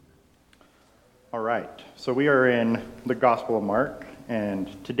All right, so we are in the Gospel of Mark, and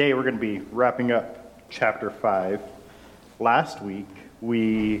today we're going to be wrapping up chapter 5. Last week,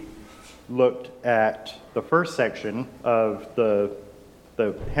 we looked at the first section of the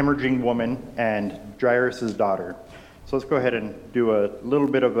hemorrhaging woman and Jairus' daughter. So let's go ahead and do a little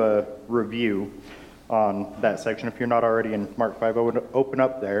bit of a review on that section. If you're not already in Mark 5, I would open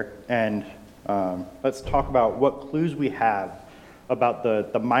up there, and let's talk about what clues we have about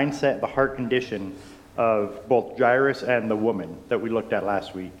the mindset, the heart condition of both Jairus and the woman that we looked at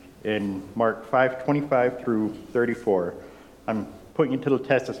last week in Mark 5:25 through 34. I'm putting you to the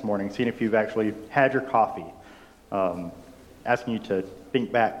test this morning, seeing if you've actually had your coffee, asking you to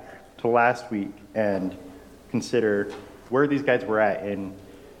think back to last week and consider where these guys were at in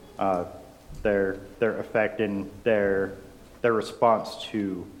their effect and their response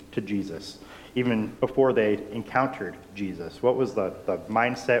to Jesus. Even before they encountered Jesus, what was the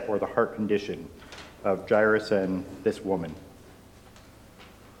mindset or the heart condition of Jairus and this woman?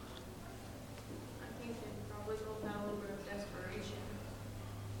 I think they probably both had a little bit of desperation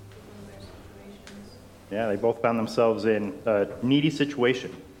in their situations. Yeah, they both found themselves in a needy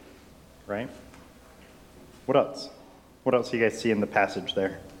situation, right? What else? What else do you guys see in the passage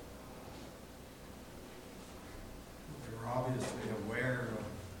there? They were obviously aware of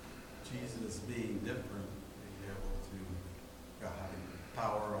Jesus being different, being able to having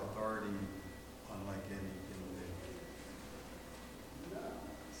power, authority, unlike anything they've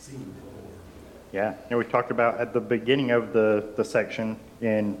seen before. Yeah, we talked about at the beginning of the section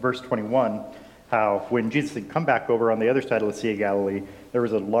in verse 21, how when Jesus had come back over on the other side of the Sea of Galilee, there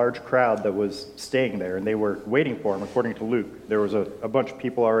was a large crowd that was staying there, and they were waiting for him, according to Luke. There was a bunch of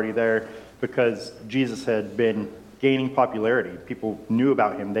people already there because Jesus had been gaining popularity. People knew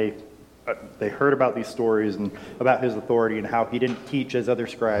about him. They heard about these stories and about his authority and how he didn't teach as other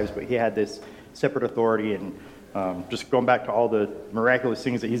scribes, but he had this separate authority. And just going back to all the miraculous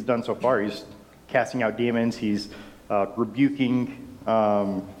things that he's done so far, he's casting out demons, he's rebuking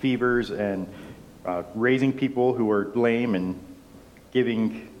fevers and raising people who are lame and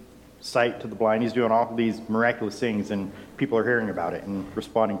giving sight to the blind. He's doing all of these miraculous things, and people are hearing about it and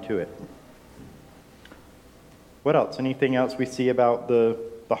responding to it. What else? Anything else we see about the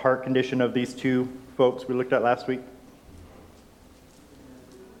heart condition of these two folks we looked at last week?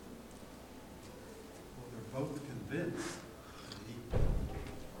 Well, they're both convinced that he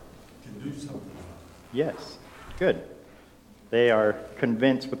can do something about Yes. Good. They are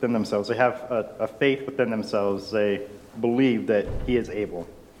convinced within themselves. They have a faith within themselves. They believe that he is able.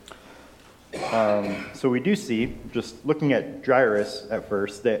 So we do see, just looking at Jairus at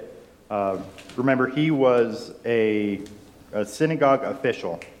first, that remember, he was a synagogue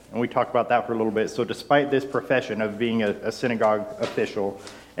official, and we talked about that for a little bit. So despite this profession of being a synagogue official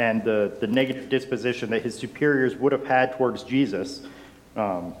and the negative disposition that his superiors would have had towards Jesus,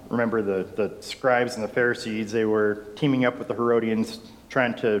 remember the scribes and the Pharisees, they were teaming up with the Herodians,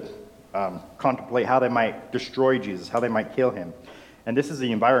 trying to contemplate how they might destroy Jesus, how they might kill him. And this is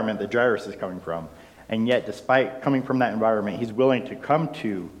the environment that Jairus is coming from. And yet, despite coming from that environment, he's willing to come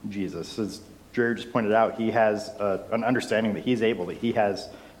to Jesus. As Jerry just pointed out, he has an understanding that he's able, that he has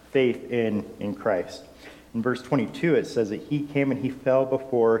faith in Christ. In verse 22, it says that he came and he fell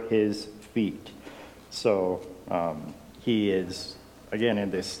before his feet. So he is, again,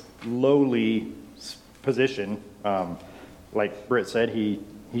 in this lowly position. Like Britt said,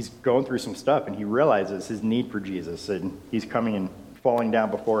 he's going through some stuff, and he realizes his need for Jesus, and he's coming and falling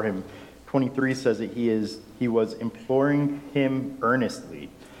down before him. 23 says that he was imploring him earnestly.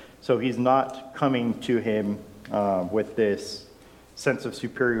 So he's not coming to him with this sense of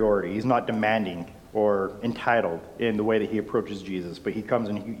superiority. He's not demanding or entitled in the way that he approaches Jesus, but he comes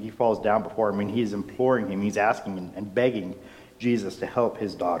and he falls down before him, and he's imploring him. He's asking and begging Jesus to help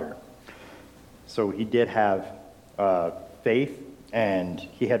his daughter. So he did have faith, and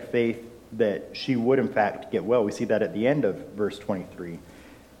he had faith that she would in fact get well. We see that at the end of verse 23.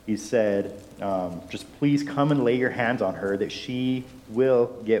 He said, just please come and lay your hands on her, that she will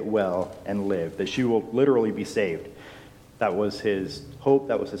get well and live, that she will literally be saved. That was his hope,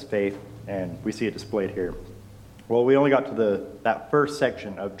 that was his faith, and we see it displayed here. Well, we only got to that first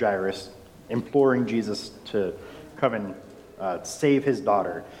section of Jairus imploring Jesus to come and save his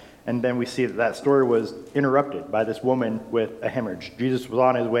daughter. And then we see that story was interrupted by this woman with a hemorrhage. Jesus was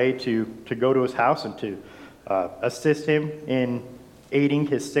on his way to go to his house and to assist him in aiding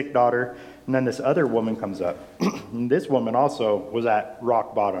his sick daughter. And then this other woman comes up. And this woman also was at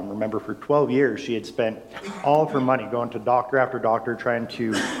rock bottom. Remember, for 12 years, she had spent all of her money going to doctor after doctor trying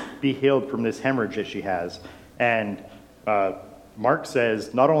to be healed from this hemorrhage that she has. And Mark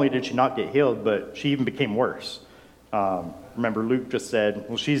says not only did she not get healed, but she even became worse. Remember, Luke just said,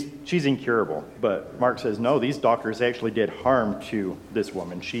 well, she's incurable. But Mark says, no, these doctors actually did harm to this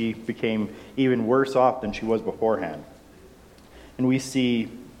woman. She became even worse off than she was beforehand. And we see,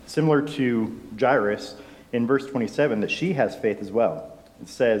 similar to Jairus, in verse 27, that she has faith as well. It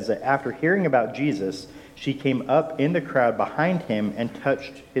says that after hearing about Jesus, she came up in the crowd behind him and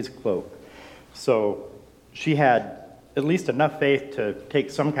touched his cloak. So she had at least enough faith to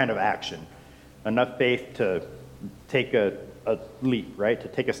take some kind of action, enough faith to take a leap, right? To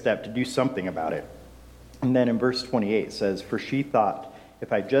take a step, to do something about it. And then in verse 28 it says, for she thought,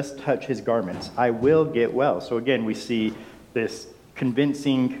 if I just touch his garments, I will get well. So again, we see this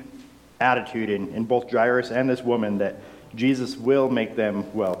convincing attitude in both Jairus and this woman that Jesus will make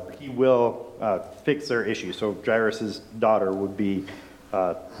them well. He will fix their issue. So Jairus' daughter would be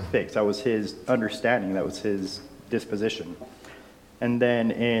fixed. That was his understanding. That was his disposition. And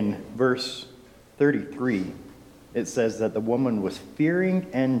then in verse 33, it says that the woman was fearing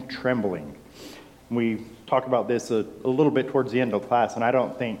and trembling. We talk about this a little bit towards the end of class, and I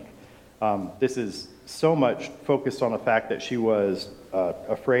don't think this is so much focused on the fact that she was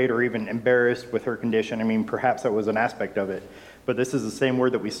afraid or even embarrassed with her condition. I mean, perhaps that was an aspect of it. But this is the same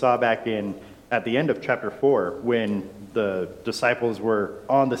word that we saw back at the end of chapter 4 when the disciples were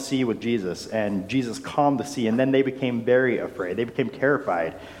on the sea with Jesus and Jesus calmed the sea, and then they became very afraid. They became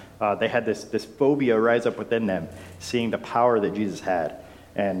terrified. They had this phobia rise up within them, seeing the power that Jesus had.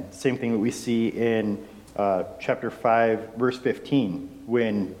 And same thing that we see in chapter 5, verse 15,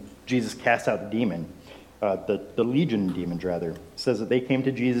 when Jesus cast out the demon, the legion of demons, rather. It says that they came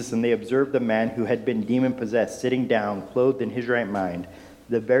to Jesus and they observed the man who had been demon-possessed sitting down, clothed in his right mind,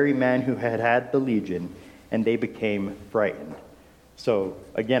 the very man who had had the legion, and they became frightened. So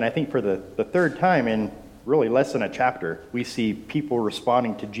again, I think for the third time in really less than a chapter, we see people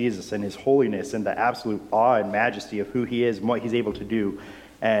responding to Jesus and his holiness and the absolute awe and majesty of who he is and what he's able to do.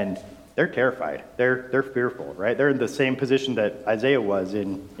 And they're terrified. They're fearful, right? They're in the same position that Isaiah was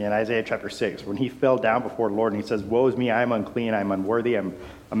in Isaiah chapter 6, when he fell down before the Lord and he says, woe is me, I am unclean, I am unworthy, I'm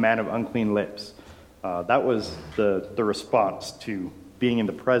a man of unclean lips. That was the response to being in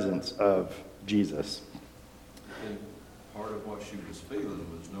the presence of Jesus. And part of what she was feeling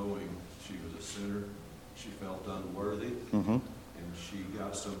was knowing she was a sinner. She felt unworthy, and she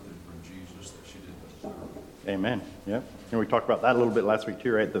got something from Jesus that she didn't deserve. Amen. Yep. And we talked about that a little bit last week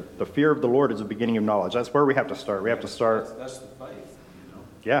too, right? The fear of the Lord is the beginning of knowledge. That's where we have to start. We have to start. That's the faith, you know.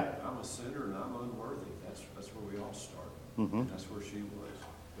 Yeah. I'm a sinner and I'm unworthy. That's where we all start. That's where she was,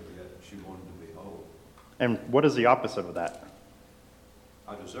 but yet she wanted to be whole. And what is the opposite of that?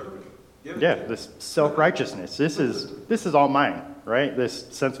 I deserve it. Give it Yeah, to me. this self-righteousness. This is all mine, right? This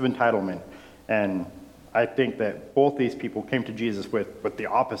sense of entitlement. And I think that both these people came to Jesus with the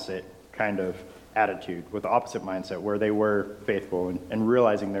opposite kind of attitude, with the opposite mindset, where they were faithful and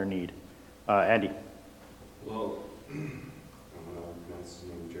realizing their need. Andy. Well, I don't know, pronounce his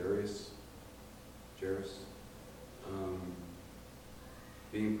name, Jairus.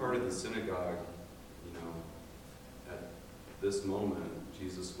 Being part of the synagogue, you know, at this moment,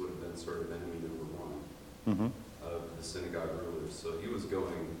 Jesus would have been sort of enemy number one of the synagogue rulers. So he was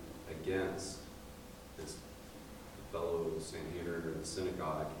going against his fellow Sanhedrin or the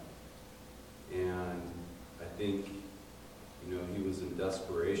synagogue. And I think, you know, he was in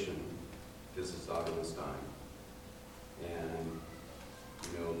desperation because his daughter was dying. And,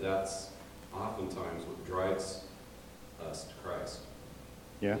 you know, that's oftentimes what drives us to Christ.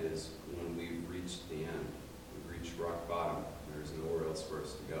 Yeah. Is when we've reached the end. We've reached rock bottom. There's nowhere else for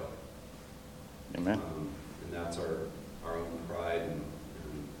us to go. Amen. And that's our own pride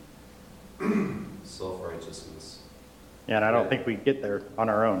and self-righteousness. Yeah, and I don't think we get there on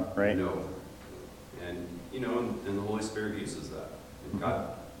our own, right? No. And, you know, and the Holy Spirit uses that. And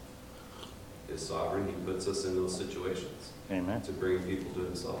God is sovereign. He puts us in those situations. Amen. To bring people to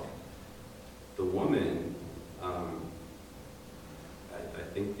himself. The woman, I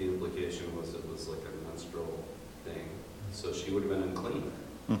think the implication was it was like a menstrual thing. So she would have been unclean,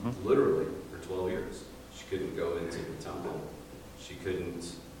 literally, for 12 years. She couldn't go into the temple. She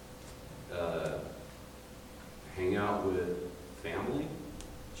couldn't hang out with family.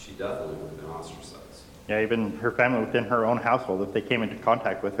 She definitely would have been ostracized. Yeah, even her family within her own household, if they came into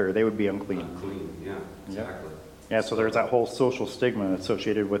contact with her, they would be unclean. Unclean, yeah, exactly. Yeah, so there's that whole social stigma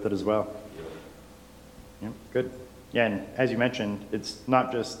associated with it as well. Yep. Yeah, good. Yeah, and as you mentioned, it's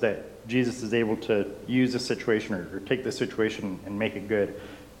not just that Jesus is able to use this situation or take this situation and make it good,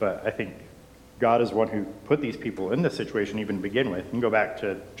 but I think God is one who put these people in this situation even to begin with. You can go back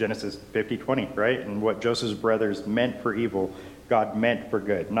to Genesis 50:20, right? And what Joseph's brothers meant for evil, God meant for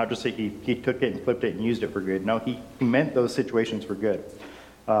good. Not just that he took it and flipped it and used it for good. No, he meant those situations for good.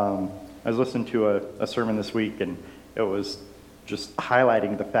 I was listening to a sermon this week, and it was just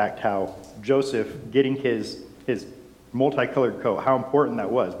highlighting the fact how Joseph getting his multicolored coat, how important that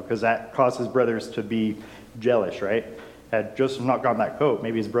was, because that caused his brothers to be jealous, right? Had Joseph not gotten that coat,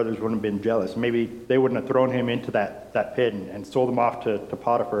 maybe his brothers wouldn't have been jealous. Maybe they wouldn't have thrown him into that pit and sold him off to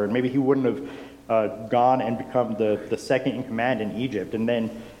Potiphar, and maybe he wouldn't have gone and become the second in command in Egypt. And then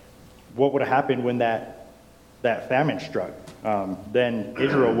what would have happened when that famine struck? Then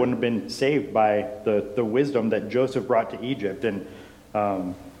Israel wouldn't have been saved by the wisdom that Joseph brought to Egypt. And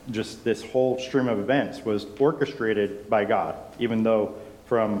just this whole stream of events was orchestrated by God, even though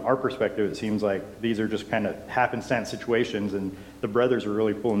from our perspective it seems like these are just kind of happenstance situations and the brothers are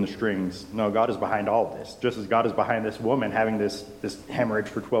really pulling the strings. No, God is behind all of this, just as God is behind this woman having this hemorrhage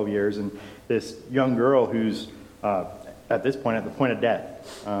for 12 years and this young girl who's at this point, at the point of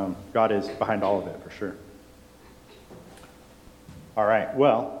death. God is behind all of it for sure. All right,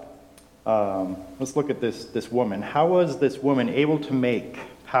 well, let's look at this woman. How was this woman able to make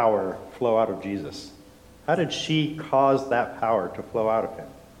power flow out of Jesus? How did she cause that power to flow out of him?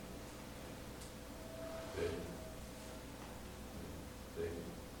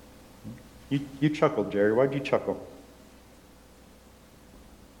 You chuckled, Jerry. Why'd you chuckle?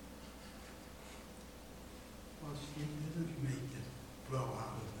 Well, she didn't make it flow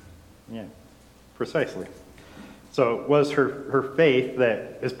out of him. Yeah, precisely. So it was her faith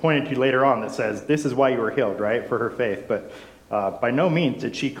that is pointed to later on that says, this is why you were healed, right, for her faith. But by no means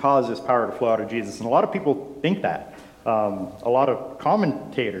did she cause this power to flow out of Jesus. And a lot of people think that. A lot of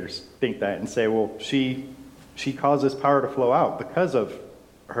commentators think that and say, well, she caused this power to flow out because of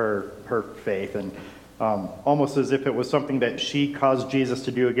her faith. And almost as if it was something that she caused Jesus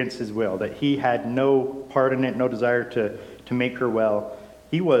to do against his will, that he had no part in it, no desire to make her well.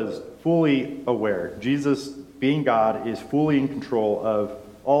 He was fully aware. Jesus, being God, is fully in control of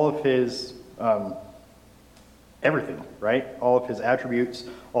all of his everything, right? All of his attributes,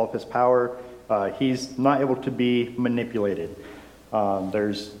 all of his power. He's not able to be manipulated.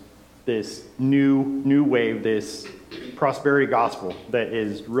 There's this new wave, this prosperity gospel that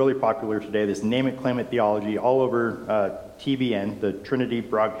is really popular today, this name it, claim it theology all over TBN, the Trinity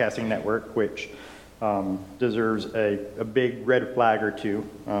Broadcasting Network, which deserves a big red flag or two.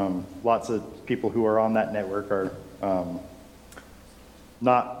 Lots of people who are on that network are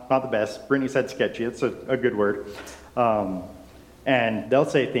not the best. Brittany said sketchy. It's a good word. And they'll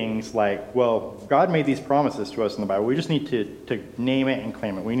say things like, well, God made these promises to us in the Bible. We just need to name it and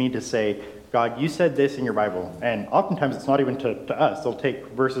claim it. We need to say, God, you said this in your Bible. And oftentimes it's not even to us. They'll take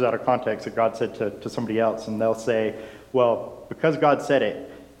verses out of context that God said to somebody else, and they'll say, well, because God said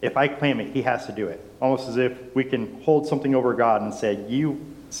it, if I claim it, he has to do it. Almost as if we can hold something over God and say, you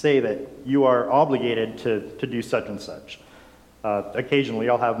say that you are obligated to do such and such. Occasionally,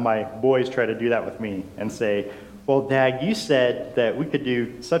 I'll have my boys try to do that with me and say, well, Dad, you said that we could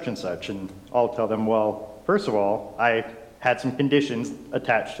do such and such. And I'll tell them, well, first of all, I had some conditions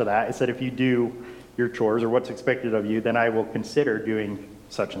attached to that. It said if you do your chores or what's expected of you, then I will consider doing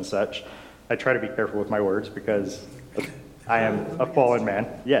such and such. I try to be careful with my words because I am a fallen man,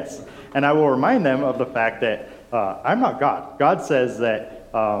 yes. And I will remind them of the fact that I'm not God. God says that,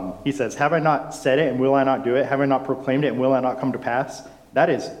 he says, have I not said it and will I not do it? Have I not proclaimed it and will I not come to pass? That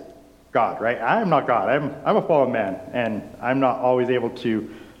is God, right? I am not God. I'm a fallen man, and I'm not always able to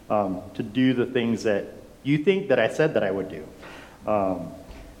do the things that you think that I said that I would do.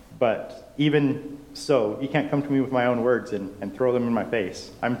 But even so, you can't come to me with my own words and throw them in my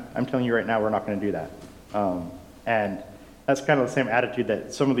face. I'm telling you right now, we're not going to do that. And that's kind of the same attitude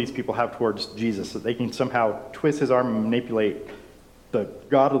that some of these people have towards Jesus, that they can somehow twist his arm and manipulate the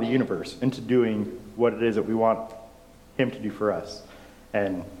God of the universe into doing what it is that we want him to do for us.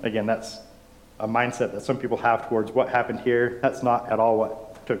 And again, that's a mindset that some people have towards what happened here. That's not at all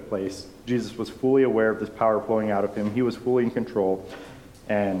what took place. Jesus was fully aware of this power flowing out of him. He was fully in control.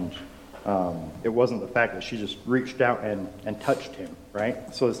 And it wasn't the fact that she just reached out and touched him,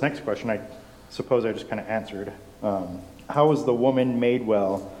 right? So this next question, I suppose I just kind of answered. How was the woman made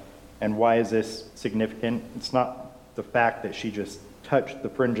well, and why is this significant? It's not the fact that she just touched the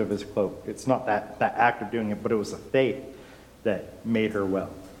fringe of his cloak. It's not that act of doing it, but it was the faith that made her well.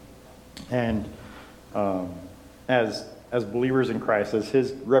 And as believers in Christ, as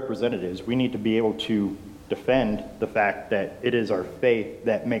his representatives, we need to be able to defend the fact that it is our faith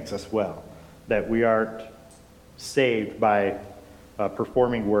that makes us well, that we aren't saved by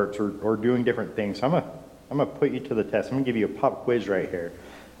performing works or doing different things. So I'm going to put you to the test. I'm going to give you a pop quiz right here.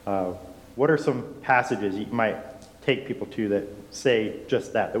 What are some passages you might take people to that say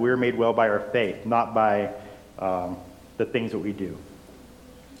just that we were made well by our faith, not by the things that we do.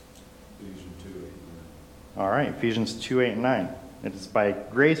 Ephesians 2:8 and 9. All right, Ephesians 2:8 and 9. It is by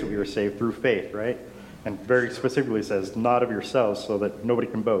grace that we were saved through faith, right? And very specifically says, not of yourselves, so that nobody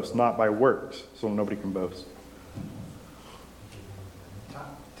can boast. Not by works, so nobody can boast.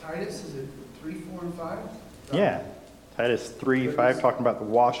 Titus, is it 3, 4, and 5? Yeah. Titus 3:5, talking about the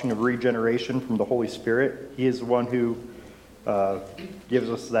washing of regeneration from the Holy Spirit. He is the one who gives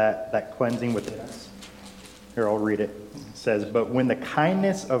us that cleansing within us. Here, I'll read it. It says, "But when the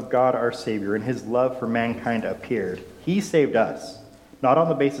kindness of God our Savior and his love for mankind appeared, he saved us, not on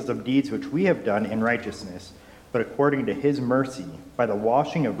the basis of deeds which we have done in righteousness, but according to his mercy, by the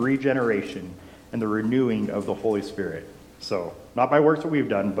washing of regeneration and the renewing of the Holy Spirit." So, not by works that we've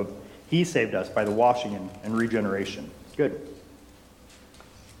done, but he saved us by the washing and regeneration. Good.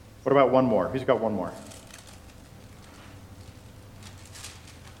 What about one more? Who's got one more?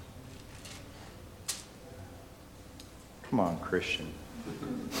 Come on, Christian.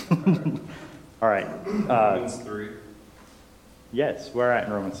 All right. Romans 3, Yes, where at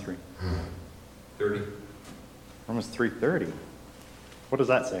in Romans 3? 30. Romans 3:30. What does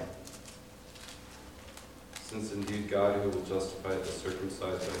that say? Since indeed God who will justify the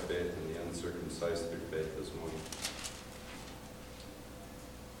circumcised by faith and the uncircumcised through faith is one.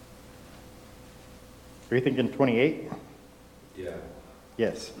 Are you thinking 28? Yeah.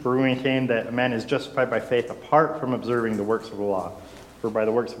 Yes. For we maintain that a man is justified by faith apart from observing the works of the law. For by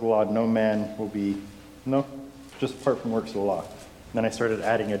the works of the law, no man will be, no, just apart from works of the law. And then I started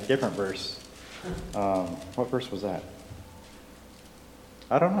adding a different verse. What verse was that?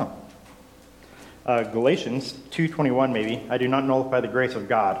 I don't know. Galatians 2:21 maybe. "I do not nullify the grace of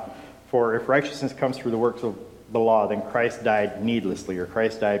God, for if righteousness comes through the works of the law, then Christ died needlessly," or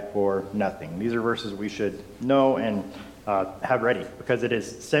Christ died for nothing. These are verses we should know and have ready, because it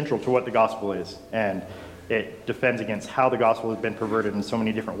is central to what the gospel is, and it defends against how the gospel has been perverted in so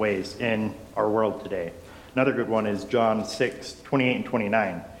many different ways in our world today. Another good one is John 6:28 and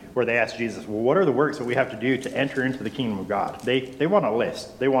 29, where they ask Jesus, well, what are the works that we have to do to enter into the kingdom of God? They want a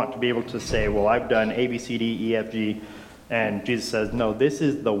list. They want to be able to say, well, I've done A, B, C, D, E, F, G. And Jesus says, no, this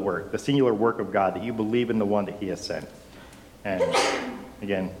is the work, the singular work of God, that you believe in the one that he has sent. And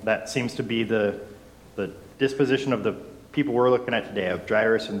again, that seems to be the disposition of the people we're looking at today, of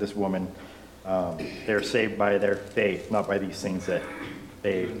Jairus and this woman. They're saved by their faith, not by these things that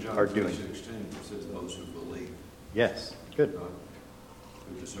they In John are doing. 3:16, it says those who believe, Yes, good. not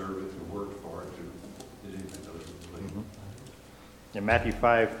who deserve it, who work for it, who did anything, those who believe. In Matthew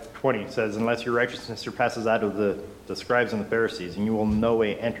 5:20 it says, unless your righteousness surpasses that of the scribes and the Pharisees, and you will no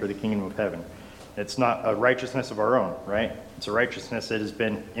way enter the kingdom of heaven. It's not a righteousness of our own, right? It's a righteousness that has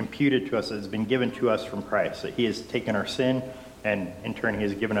been imputed to us, that has been given to us from Christ, that he has taken our sin, and in turn he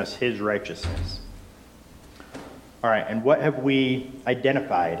has given us his righteousness. All right, and what have we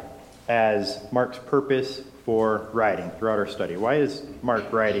identified as Mark's purpose for writing throughout our study? Why is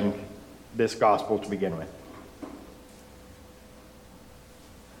Mark writing this gospel to begin with?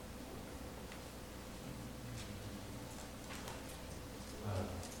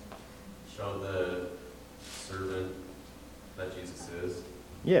 Show the servant that Jesus is.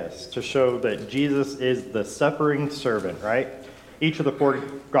 Yes, to show that Jesus is the suffering servant, right? Each of the four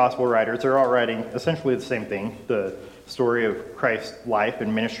gospel writers are all writing essentially the same thing, the story of Christ's life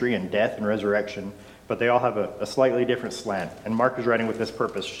and ministry and death and resurrection, but they all have a slightly different slant. And Mark is writing with this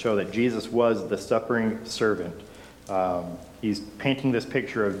purpose to show that Jesus was the suffering servant. He's painting this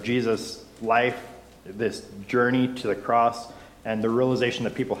picture of Jesus' life, this journey to the cross, and the realization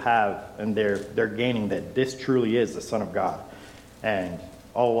that people have, and they're gaining that this truly is the Son of God. And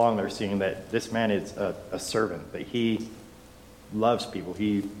all along they're seeing that this man is a servant, that he loves people.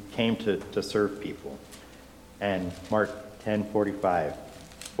 He came to serve people. And Mark 10:45,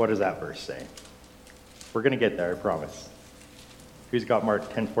 what does that verse say? We're going to get there, I promise. Who's got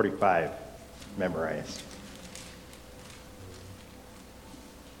Mark 10:45 memorized?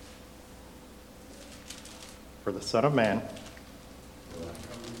 For the Son of Man,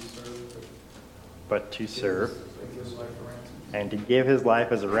 but to serve, and to give his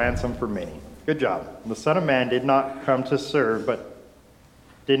life as a ransom for many. Good job. The Son of Man did not come to serve, but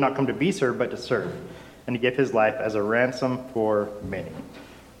did not come to be served, but to serve, and to give his life as a ransom for many.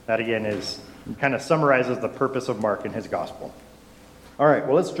 That again kind of summarizes the purpose of Mark in his gospel. All right,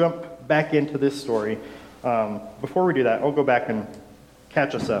 well, let's jump back into this story. Before we do that, I'll go back and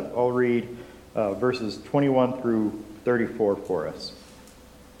catch us up. I'll read verses 21 through 34 for us.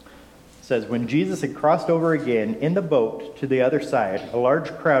 It says, when Jesus had crossed over again in the boat to the other side, a large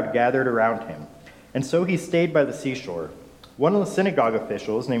crowd gathered around him. And so he stayed by the seashore. One of the synagogue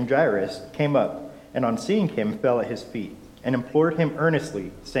officials, named Jairus, came up, and on seeing him fell at his feet, and implored him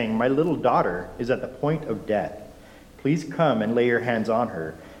earnestly, saying, "My little daughter is at the point of death. Please come and lay your hands on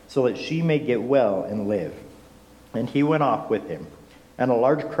her, so that she may get well and live." And he went off with him, and a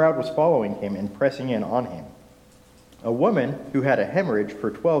large crowd was following him and pressing in on him. A woman who had a hemorrhage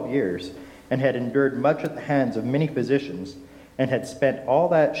for 12 years, and had endured much at the hands of many physicians, and had spent all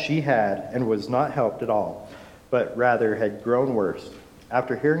that she had, and was not helped at all, but rather had grown worse.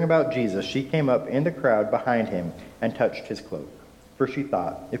 After hearing about Jesus, she came up in the crowd behind him and touched his cloak. For she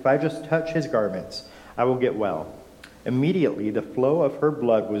thought, "If I just touch his garments, I will get well." Immediately the flow of her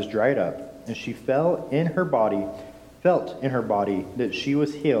blood was dried up, and she felt in her body that she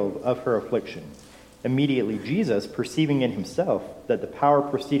was healed of her affliction. Immediately Jesus, perceiving in himself that the power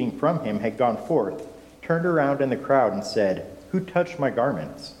proceeding from him had gone forth, turned around in the crowd and said, "Who touched my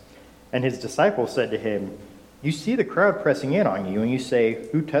garments?" And his disciples said to him, "You see the crowd pressing in on you, and you say,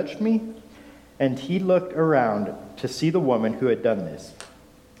 'Who touched me?'" And he looked around to see the woman who had done this.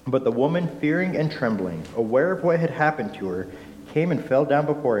 But the woman, fearing and trembling, aware of what had happened to her, came and fell down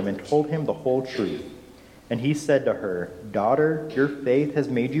before him and told him the whole truth. And he said to her, "Daughter, your faith has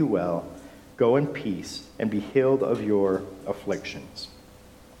made you well. Go in peace and be healed of your afflictions."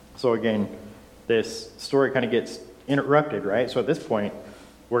 So again, this story kind of gets interrupted, right? So at this point,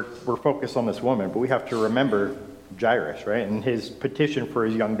 we're focused on this woman, but we have to remember Jairus, right? And his petition for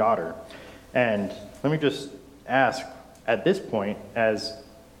his young daughter. And let me just ask, at this point, as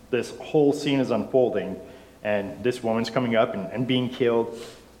this whole scene is unfolding, and this woman's coming up and being killed,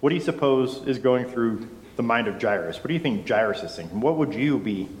 what do you suppose is going through the mind of Jairus? What do you think Jairus is thinking? What would you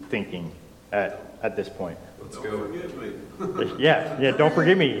be thinking at this point? Let's Don't go. forget me. Yeah, don't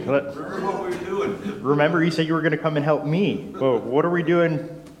forget me. Remember what we were doing. Remember, you said you were going to come and help me. Well, what are we doing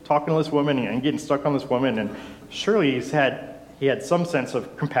talking to this woman and getting stuck on this woman? And surely he had some sense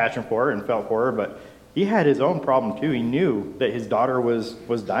of compassion for her and felt for her, but he had his own problem too. He knew that his daughter was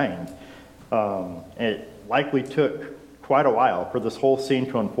dying. It likely took quite a while for this whole scene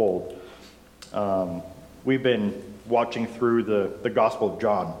to unfold. We've been watching through the Gospel of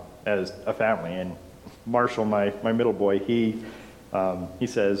John as a family, and Marshall, my middle boy, he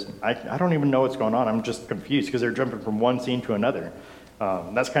says, I don't even know what's going on. I'm just confused because they're jumping from one scene to another.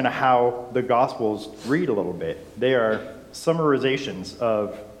 That's kind of how the Gospels read a little bit. They are summarizations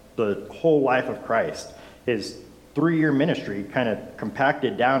of the whole life of Christ. His 3-year ministry kind of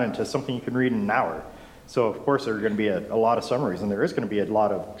compacted down into something you can read in an hour. So of course there are going to be a lot of summaries, and there is going to be a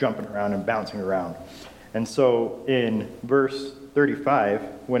lot of jumping around and bouncing around. And so in verse 35,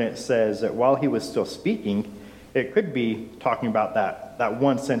 when it says that while he was still speaking, it could be talking about that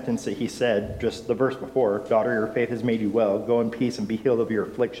one sentence that he said just the verse before, "Daughter, your faith has made you well. Go in peace and be healed of your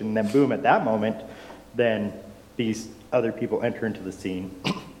affliction." And then boom, at that moment, then these other people enter into the scene.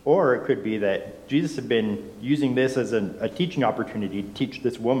 Or it could be that Jesus had been using this as a teaching opportunity to teach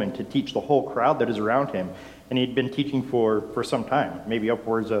this woman, to teach the whole crowd that is around him. And he'd been teaching for some time, maybe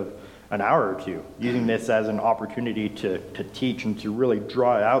upwards of an hour or two, using this as an opportunity to teach and to really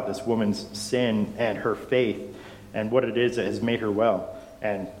draw out this woman's sin and her faith and what it is that has made her well,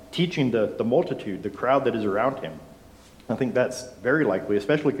 and teaching the multitude, the crowd that is around him. I think that's very likely,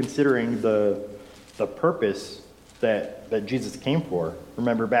 especially considering the purpose that Jesus came for.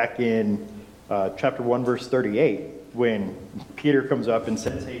 Remember back in chapter 1, verse 38, when Peter comes up and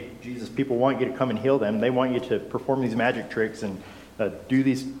says, "Hey, Jesus, people want you to come and heal them. They want you to perform these magic tricks and do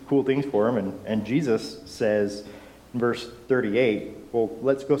these cool things for them." And Jesus says in verse 38, "Well,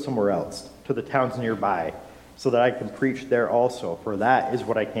 let's go somewhere else, to the towns nearby, so that I can preach there also, for that is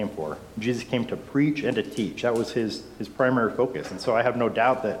what I came for." Jesus came to preach and to teach. That was his primary focus. And so I have no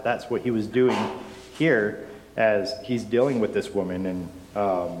doubt that that's what he was doing here as he's dealing with this woman and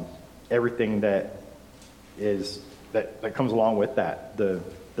everything that comes along with that,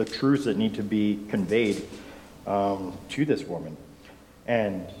 the truths that need to be conveyed to this woman.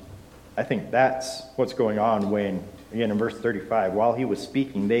 And I think that's what's going on when, again, in verse 35, while he was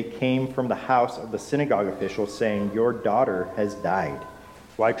speaking, they came from the house of the synagogue official saying, "Your daughter has died.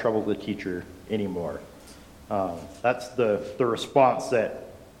 Why trouble the teacher anymore?" That's the response that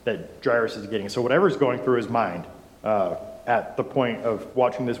Jairus is getting. So whatever's going through his mind at the point of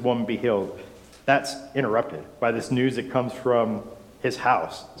watching this woman be healed, that's interrupted by this news that comes from his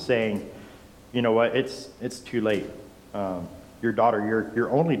house saying, "You know what, it's too late. Your daughter, your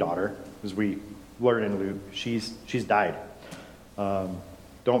only daughter," as we learn in Luke, she's died.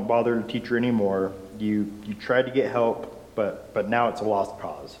 Don't bother to teach her anymore. You tried to get help, but now it's a lost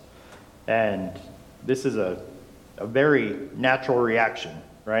cause. And this is a very natural reaction,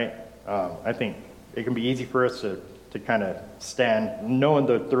 right? I think it can be easy for us to kind of stand, knowing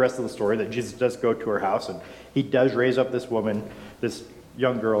the rest of the story, that Jesus does go to her house and he does raise up this woman, this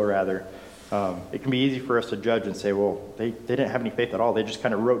young girl rather. It can be easy for us to judge and say, well, they didn't have any faith at all. They just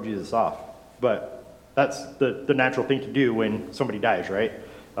kind of wrote Jesus off. But that's the natural thing to do when somebody dies, right?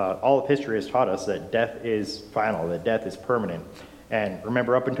 All of history has taught us that death is final, that death is permanent. And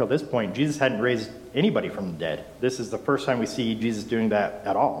remember, up until this point, Jesus hadn't raised anybody from the dead. This is the first time we see Jesus doing that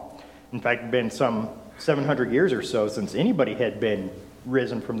at all. In fact, it's been some 700 years or so since anybody had been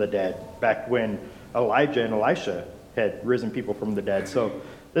risen from the dead, back when Elijah and Elisha had risen people from the dead. So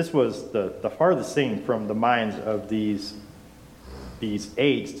this was the farthest thing from the minds of these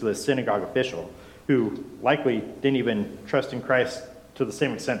aides to the synagogue official, who likely didn't even trust in Christ to the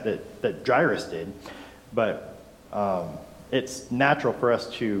same extent that Jairus did. But it's natural for us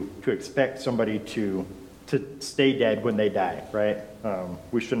to expect somebody to stay dead when they die, right?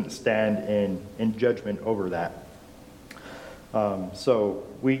 We shouldn't stand in judgment over that. So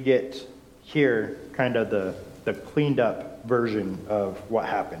we get here kind of the cleaned up version of what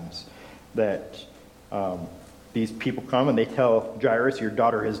happens. That these people come and they tell Jairus, your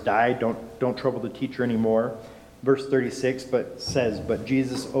daughter has died, don't trouble the teacher anymore. Verse 36 says, but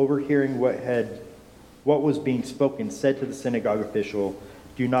Jesus, overhearing what was being spoken, said to the synagogue official,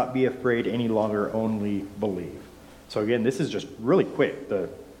 do not be afraid any longer, only believe. So again, this is just really quick, the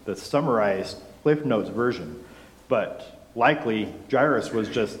summarized Cliff Notes version. But likely, Jairus was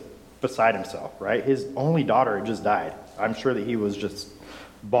just beside himself, right? His only daughter had just died. I'm sure that he was just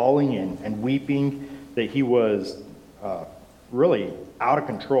bawling and weeping, that he was really out of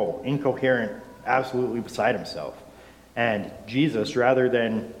control, incoherent, absolutely beside himself. And Jesus, rather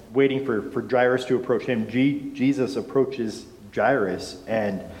than waiting for Jairus to approach him, Jesus approaches Jairus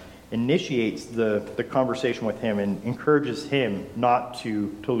and initiates the conversation with him and encourages him not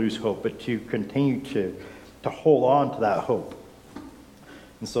to lose hope, but to continue to hold on to that hope.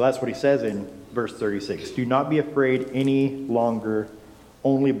 And so that's what he says in verse 36. Do not be afraid any longer,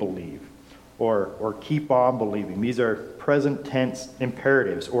 only believe, or keep on believing. These are present tense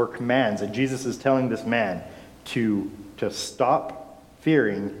imperatives or commands that Jesus is telling this man to stop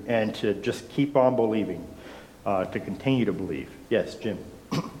fearing and to just keep on believing, to continue to believe. Yes, Jim.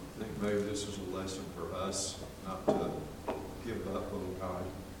 I think maybe this is a lesson for us not to give up on God.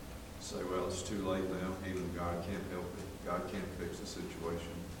 Say, well, it's too late now. Even God can't help it. God can't fix the situation.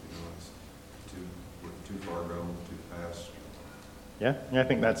 We're too far gone, too fast. Yeah, I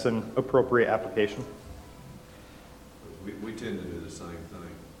think that's an appropriate application. We tend to do the same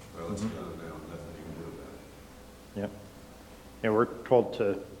thing. Well, it's done now, nothing you can do about it. Yeah. And we're told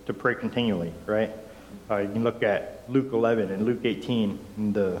to pray continually, right? You can look at Luke 11 and Luke 18,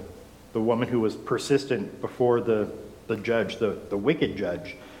 and the woman who was persistent before the judge, the wicked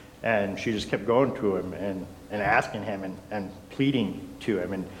judge, and she just kept going to him and asking him and pleading to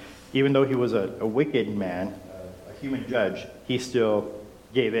him. And even though he was a wicked man, a human judge, he still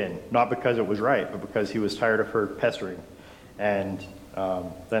gave in, not because it was right, but because he was tired of her pestering. And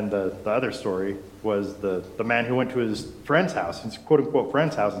then the other story was the man who went to his friend's house, his quote-unquote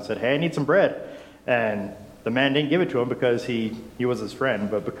friend's house, and said, hey, I need some bread. And the man didn't give it to him because he was his friend,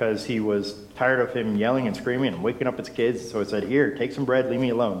 but because he was tired of him yelling and screaming and waking up his kids. So he said, here, take some bread, leave me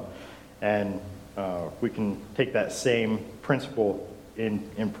alone. And we can take that same principle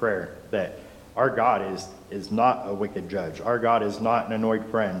in prayer, that our God is not a wicked judge. Our God is not an annoyed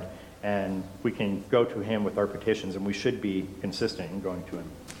friend. And we can go to him with our petitions, and we should be consistent in going to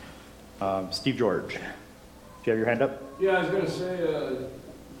him. Steve George, do you have your hand up? Yeah, I was going to say,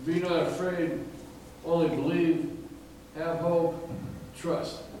 be not afraid, only believe, have hope,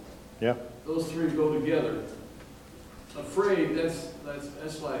 trust. Yeah. Those three go together. Afraid,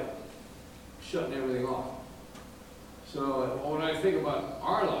 that's like shutting everything off. So when I think about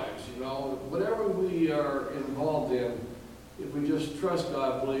our lives, whatever we are involved in, if we just trust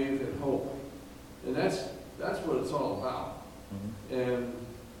God, believe, and hope, and that's what it's all about. Mm-hmm. And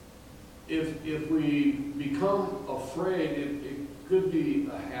if we become afraid, it could be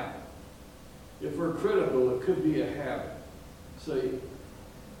a habit. If we're critical, it could be a habit. So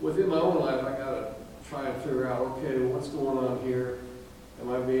within my own life, I gotta try and figure out, okay, what's going on here?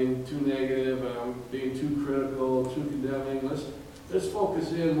 Am I being too negative? Am I being too critical, too condemning? Let's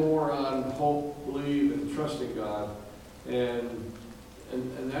focus in more on hope, believe, and trusting God. And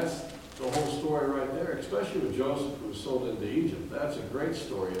that's the whole story right there, especially with Joseph, who was sold into Egypt. That's a great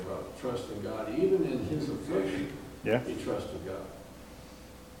story about trusting God. Even in his affliction, he trusted God.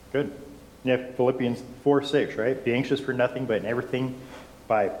 Good. Yeah, Philippians 4:6, right? Be anxious for nothing, but in everything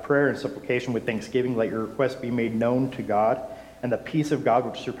by prayer and supplication with thanksgiving, let your requests be made known to God. and the peace of God,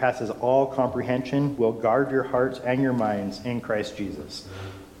 which surpasses all comprehension, will guard your hearts and your minds in Christ Jesus.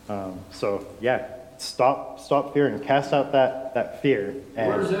 So, yeah, stop fearing. Cast out that fear. And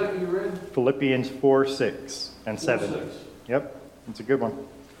Where is that you read? Philippians 4, 6, and 7. 4:6. Yep, it's a good one.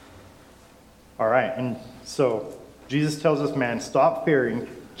 All right, and so Jesus tells this man, stop fearing,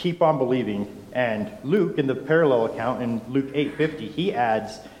 keep on believing. And Luke, in the parallel account, in Luke 8:50, he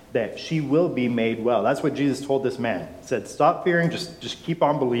adds that she will be made well. That's what Jesus told this man. He said, stop fearing, just keep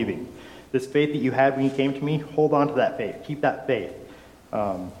on believing. This faith that you had when you came to me, hold on to that faith. Keep that faith,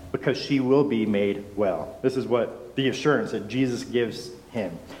 because she will be made well. This is what the assurance that Jesus gives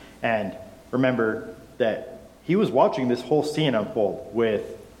him. And remember that he was watching this whole scene unfold with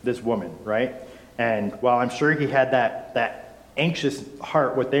this woman, right? And while I'm sure he had that anxious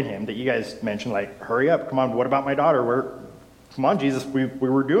heart within him that you guys mentioned, like, hurry up, come on, what about my daughter? Come on, Jesus, we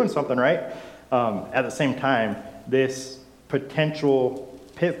were doing something, right? At the same time, this potential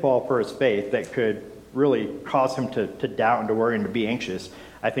pitfall for his faith that could really cause him to doubt and to worry and to be anxious,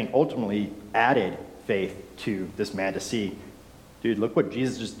 I think ultimately added faith to this man to see, dude, look what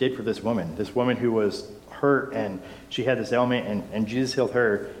Jesus just did for this woman who was hurt and she had this ailment and Jesus healed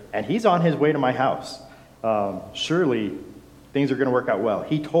her, and he's on his way to my house. Surely things are going to work out well.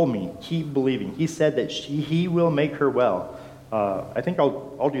 He told me, keep believing. He said that he will make her well. I think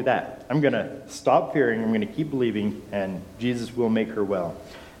I'll do that. I'm going to stop fearing. I'm going to keep believing, and Jesus will make her well.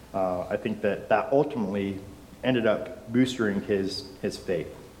 I think that ultimately ended up boosting his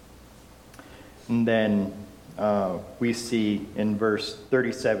faith. And then we see in verse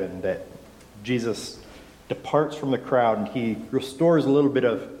 37 that Jesus departs from the crowd and he restores a little bit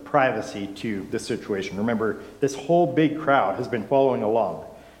of privacy to this situation. Remember, this whole big crowd has been following along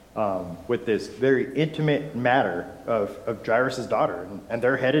with this very intimate matter of Jairus' daughter. And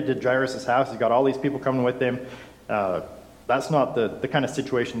they're headed to Jairus' house. He's got all these people coming with him. That's not the kind of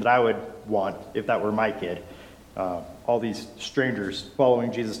situation that I would want if that were my kid. All these strangers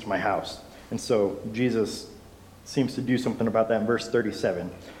following Jesus to my house. And so Jesus seems to do something about that in verse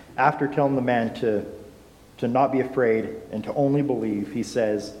 37. After telling the man to not be afraid and to only believe,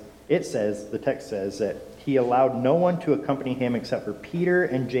 the text says that he allowed no one to accompany him except for Peter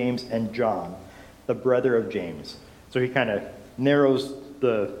and James and John, the brother of James. So he kind of narrows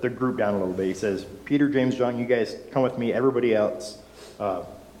the group down a little bit. He says, Peter, James, John, you guys come with me. Everybody else,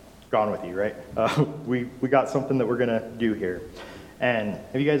 gone with you, right? We got something that we're going to do here. And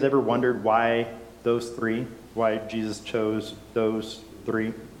have you guys ever wondered why Jesus chose those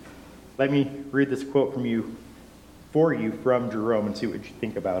three? Let me read this quote from Jerome and see what you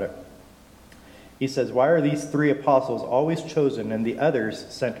think about it. He says, why are these three apostles always chosen and the others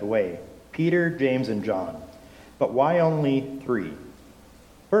sent away? Peter, James, and John. But why only three?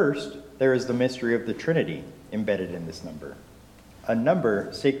 First, there is the mystery of the Trinity embedded in this number, a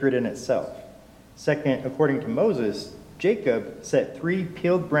number sacred in itself. Second, according to Moses, Jacob set 3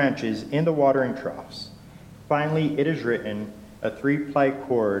 peeled branches in the watering troughs. Finally, it is written, a 3-ply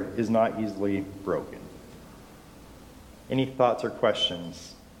cord is not easily broken. Any thoughts or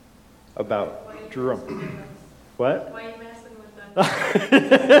questions about Jerome? What? Why are you messing with us?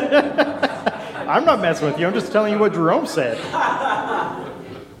 I'm not messing with you. I'm just telling you what Jerome said.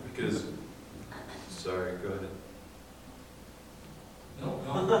 Because, sorry, go ahead.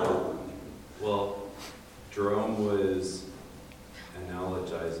 No. Well, Jerome was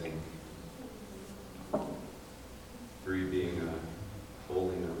analogizing 3 being a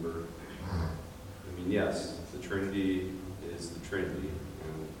holy number. I mean, yes, the Trinity is the Trinity,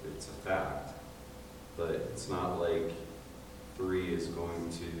 and it's a fact, but it's not like 3 is going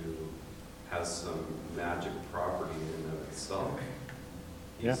to have some magic property in and of itself.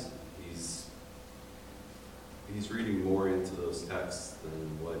 He's reading more into those texts than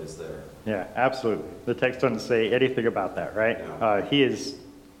what is there. Yeah, absolutely. The text doesn't say anything about that, right? No. He is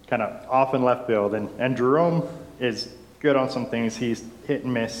kind of off in left field, and Jerome is good on some things. He's hit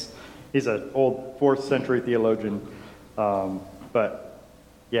and miss. He's an old 4th century theologian. But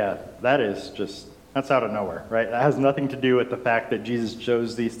yeah, that's out of nowhere, right? That has nothing to do with the fact that Jesus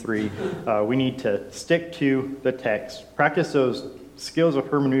chose these 3. We need to stick to the text, practice those skills of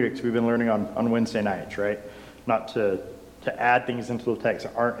hermeneutics we've been learning on Wednesday nights, right? Not to add things into the text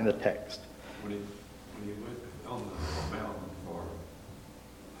that aren't in the text. When he went on the mountain for,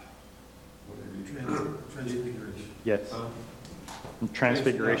 whatever you Transfiguration. Yes.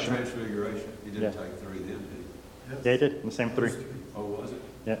 Transfiguration. Transfiguration. He didn't Yeah. take 3, did he? Yes. Yeah, he did. The same 3. Oh, was it?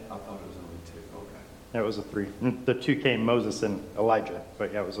 Yeah. I thought it was only 2. Okay. Yeah, it was a 3. The 2 came Moses and Elijah,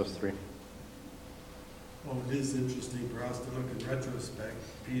 but yeah, it was those 3. Well, it is interesting for us to look in retrospect.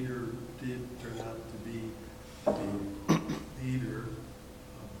 Peter did turn out to be the Peter,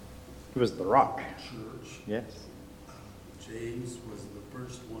 He was the rock. church. Yes. James was the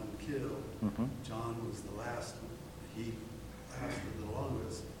first one killed. Mhm. John was the last one. He lasted the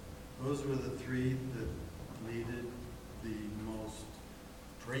longest. Those were the three that needed the most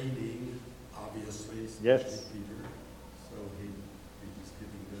training, obviously, especially Yes. Peter. So he's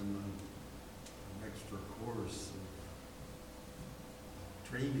giving them an extra course of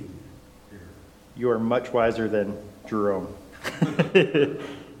training here. You are much wiser than Jerome.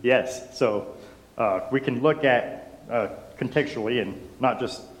 Yes, so we can look at contextually and not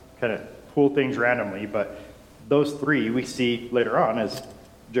just kind of pull things randomly, but those three we see later on, as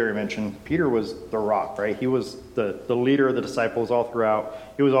Jerry mentioned, Peter was the rock, right? He was the leader of the disciples all throughout.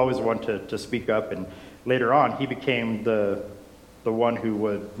 He was always the one to speak up, and later on he became the one who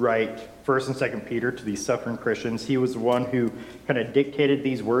would write 1st and 2nd Peter to these suffering Christians. He was the one who kind of dictated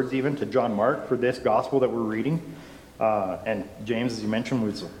these words even to John Mark for this gospel that we're reading. And James, as you mentioned,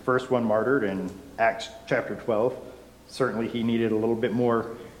 was the first one martyred in Acts chapter 12. Certainly he needed a little bit more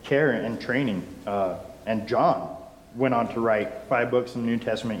care and training. And John went on to write 5 books in the New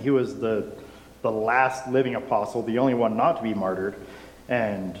Testament. He was the last living apostle, the only one not to be martyred.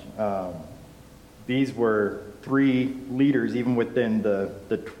 And these were 3 leaders, even within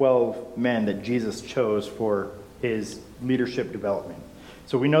the 12 men that Jesus chose for his leadership development.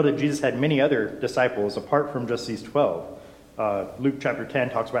 So we know that Jesus had many other disciples apart from just these 12. Luke chapter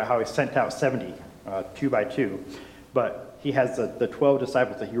 10 talks about how he sent out 70, 2 by 2. But he has the 12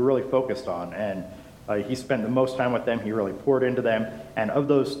 disciples that he really focused on, and he spent the most time with them. He really poured into them. And of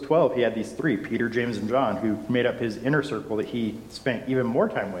those 12, he had these 3, Peter, James, and John, who made up his inner circle that he spent even more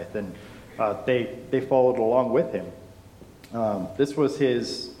time with. And they followed along with him. This was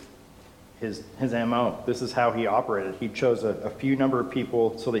his MO. This is how he operated. He chose a few number of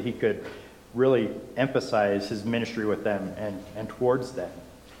people so that he could really emphasize his ministry with them and towards them.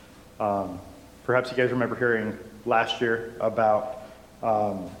 Perhaps you guys remember hearing last year about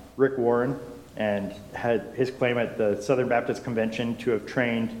Rick Warren and had his claim at the Southern Baptist Convention to have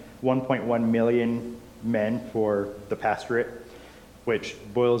trained 1.1 million men for the pastorate, which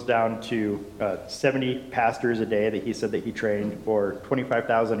boils down to 70 pastors a day that he said that he trained for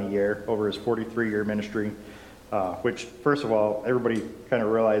 $25,000 a year over his 43-year ministry, which, first of all, everybody kind of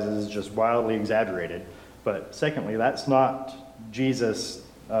realizes is just wildly exaggerated. But secondly, that's not Jesus'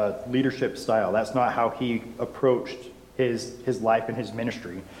 leadership style. That's not how he approached his life and his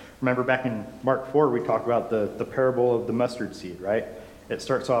ministry. Remember back in Mark 4, we talked about the parable of the mustard seed, right? It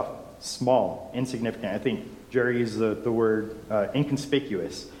starts off small, insignificant. I think Jerry used the word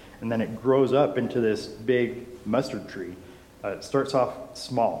inconspicuous, and then it grows up into this big mustard tree. It starts off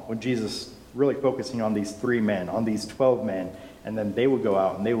small, with Jesus really focusing on these 3 men, on these 12 men, and then they would go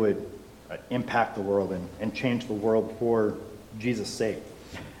out and they would impact the world and change the world for Jesus' sake.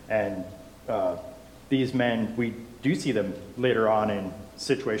 And these men, we do see them later on in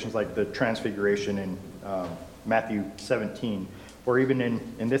situations like the Transfiguration in Matthew 17, or even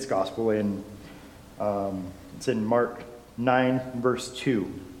in this gospel it's in Mark 9, verse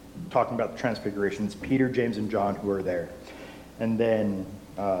 2, talking about the Transfiguration. It's Peter, James, and John who are there. And then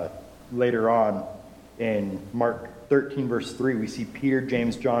later on in Mark 13, verse 3, we see Peter,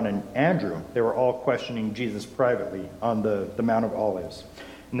 James, John, and Andrew. They were all questioning Jesus privately on the Mount of Olives.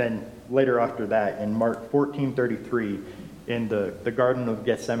 And then later after that, in Mark 14:33, in the Garden of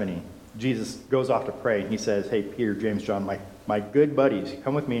Gethsemane, Jesus goes off to pray, and he says, "Hey, Peter, James, John, my good buddies,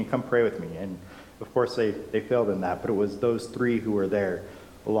 come with me and come pray with me." And of course, they failed in that, but it was those 3 who were there,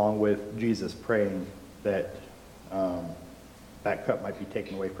 along with Jesus, praying that that cup might be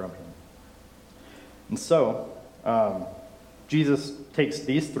taken away from him. And so, Jesus takes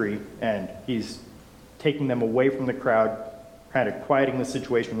these 3, and he's taking them away from the crowd, kind of quieting the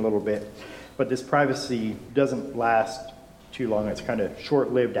situation a little bit. But this privacy doesn't last too long. It's kind of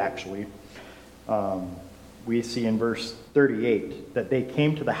short-lived, actually. We see in verse 38 that they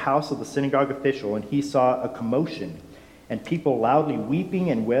came to the house of the synagogue official, and he saw a commotion and people loudly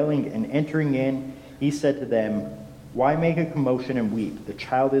weeping and wailing, and entering in, he said to them, "Why make a commotion and weep? The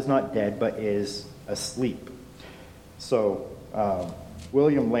child is not dead, but is asleep." So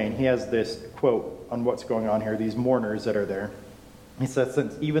William Lane, he has this quote on what's going on here, these mourners that are there. He says,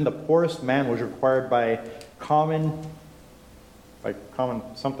 "Since even the poorest man was required by common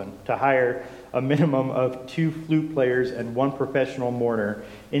something to hire a minimum of 2 flute players and 1 professional mourner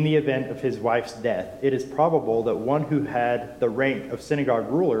in the event of his wife's death, it is probable that one who had the rank of synagogue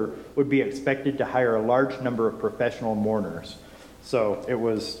ruler would be expected to hire a large number of professional mourners." So it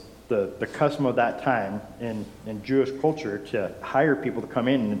was the custom of that time in Jewish culture to hire people to come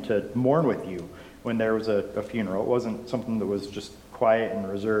in and to mourn with you, when there was a funeral. It wasn't something that was just quiet and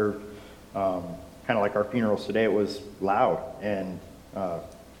reserved, kind of like our funerals today. It was loud and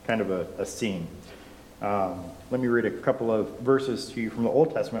kind of a scene. Let me read a couple of verses to you from the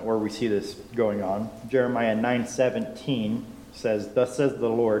Old Testament where we see this going on. Jeremiah 9:17 says, "Thus says the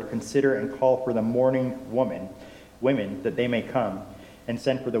Lord, consider and call for the mourning women that they may come, and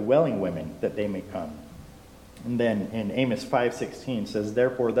send for the wailing women that they may come." And then in Amos 5:16 says,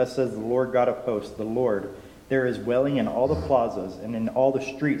 "Therefore thus says the Lord God of hosts, the Lord, there is wailing in all the plazas, and in all the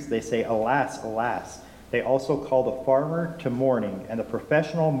streets they say, Alas, alas. They also call the farmer to mourning, and the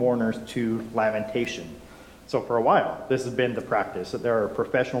professional mourners to lamentation." So for a while, this has been the practice, that there are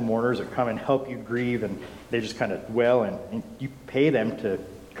professional mourners that come and help you grieve, and they just kind of wail, and you pay them to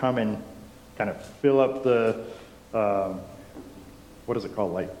come and kind of fill up the, what is it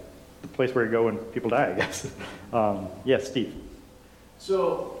called, like the place where you go when people die, I guess. Yes, Steve.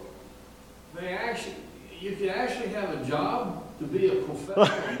 So, you could actually have a job to be a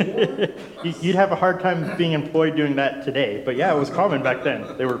professional mourner? You'd have a hard time being employed doing that today, but yeah, it was common back then.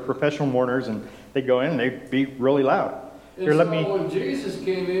 They were professional mourners, and they'd go in and they'd be really loud. And Here, so let me when Jesus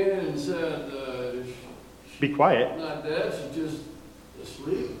came in and said, be quiet. she's not dead, she's just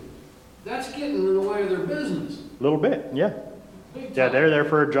asleep, that's getting in the way of their business. A little bit, yeah. Big Yeah, time. they're there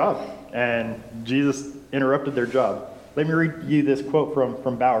for a job, and Jesus interrupted their job. Let me read you this quote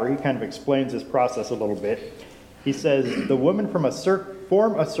from Bauer. He kind of explains this process a little bit. He says, "The women form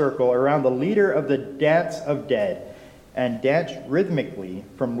a circle around the leader of the dance of dead, and dance rhythmically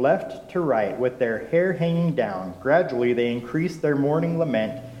from left to right with their hair hanging down. Gradually they increase their mourning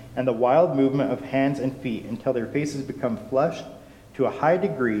lament and the wild movement of hands and feet until their faces become flushed to a high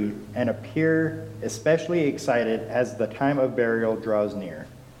degree and appear especially excited as the time of burial draws near."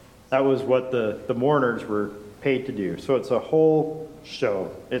 That was what the mourners were paid to do. So it's a whole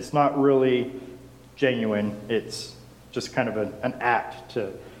show. It's not really genuine. It's just kind of an act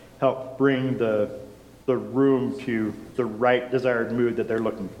to help bring the room to the right desired mood that they're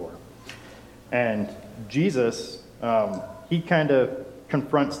looking for. And Jesus, he kind of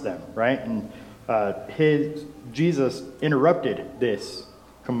confronts them, right? And Jesus interrupted this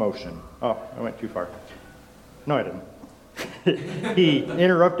commotion. Oh, I went too far. No, I didn't. He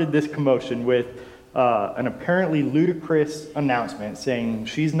interrupted this commotion with an apparently ludicrous announcement saying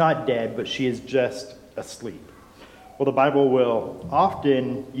she's not dead, but she is just asleep. Well, the Bible will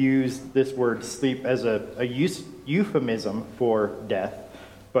often use this word sleep as a euphemism for death,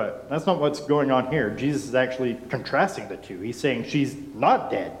 but that's not what's going on here. Jesus is actually contrasting the two. He's saying she's not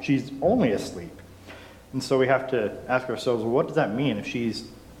dead, she's only asleep. And so we have to ask ourselves, well, what does that mean if she's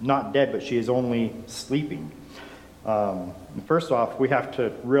not dead, but she is only sleeping? First off, we have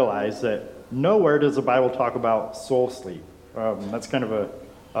to realize that nowhere does the Bible talk about soul sleep. That's kind of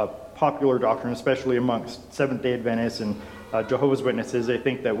a popular doctrine, especially amongst Seventh-day Adventists and Jehovah's Witnesses. They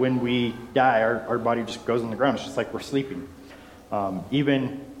think that when we die, our body just goes on the ground. It's just like we're sleeping.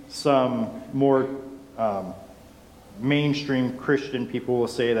 Even some more mainstream Christian people will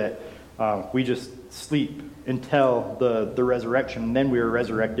say that we just sleep until the resurrection, and then we are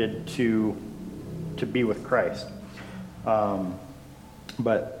resurrected to be with Christ.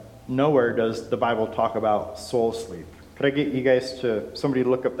 But nowhere does the Bible talk about soul sleep. Could I get you guys somebody to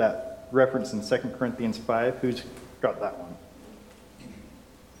look up that reference in 2 Corinthians 5? Who's got that one?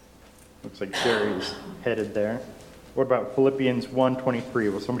 Looks like Gary's headed there. What about Philippians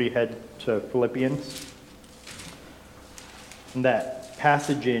 1:23? Will somebody head to Philippians? And that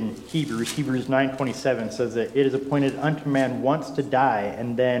passage in Hebrews 9:27 says that it is appointed unto man once to die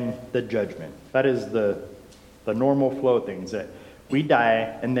and then the judgment. That is the normal flow of things, that we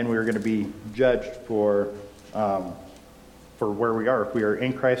die and then we're going to be judged for where we are, if we are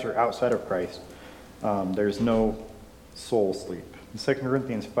in Christ or outside of Christ. There's no soul sleep. In 2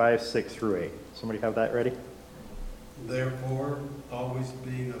 Corinthians 5:6-8. Somebody have that ready? Therefore, always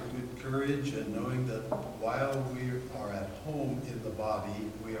being of good courage and knowing that while we are at home in the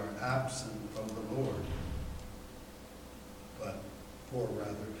body, we are absent from the Lord.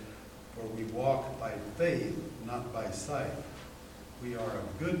 For we walk by faith, not by sight. We are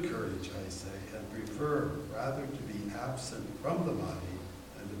of good courage, I say, and prefer rather to be absent from the body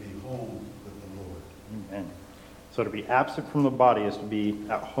than to be home with the Lord. Amen. So to be absent from the body is to be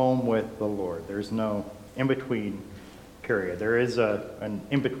at home with the Lord. There's no in-between period. There is an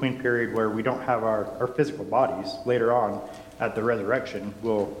in-between period where we don't have our physical bodies. Later on, at the resurrection,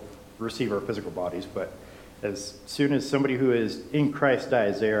 we'll receive our physical bodies. But as soon as somebody who is in Christ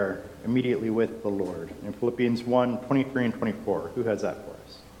dies, they are immediately with the Lord. In Philippians 1:23 and 24, who has that for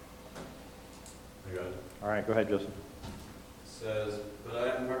us? I got it. All right, go ahead, Joseph. says, "But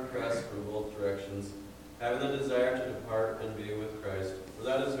I am hard pressed from both directions, having the desire to depart and be with Christ, for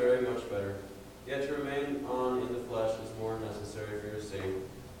that is very much better. Yet to remain on in the flesh is more necessary for your sake.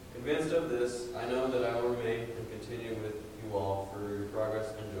 Convinced of this, I know that I will remain and continue with you all for your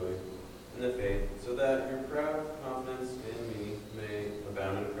progress and joy in the faith, so that your proud confidence in me may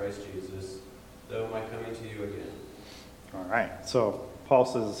abound in Christ Jesus, though my coming to you again." All right. So Paul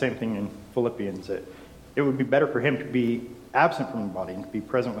says the same thing in Philippians, that it would be better for him to be absent from the body and to be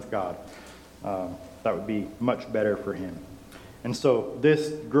present with God. That would be much better for him. And so this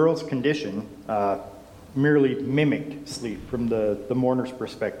girl's condition merely mimicked sleep from the mourner's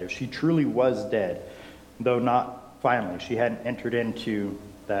perspective. She truly was dead, though not finally. She hadn't entered into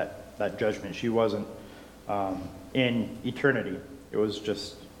that judgment. She wasn't in eternity. It was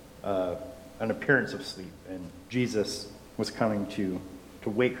just an appearance of sleep, and Jesus was coming to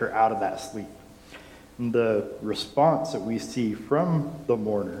wake her out of that sleep. And the response that we see from the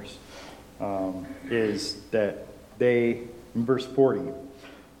mourners is that they, in verse 40,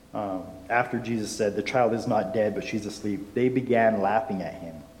 after Jesus said, "The child is not dead, but she's asleep," they began laughing at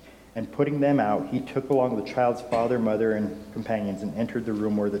him. And putting them out, he took along the child's father, mother, and companions and entered the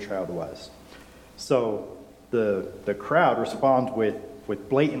room where the child was. So the crowd responds with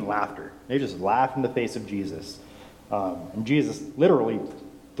blatant laughter. They just laugh in the face of Jesus. And Jesus literally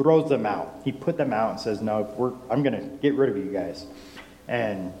throws them out. He put them out and says, "No, I'm going to get rid of you guys."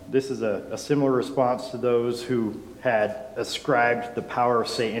 And this is a similar response to those who had ascribed the power of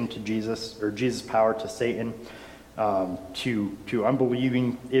Satan to Jesus, or Jesus' power to Satan, to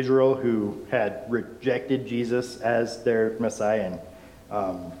unbelieving Israel who had rejected Jesus as their Messiah,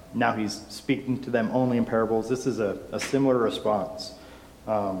 and now he's speaking to them only in parables. This is a similar response,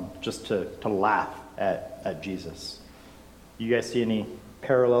 just to laugh at Jesus. You guys see any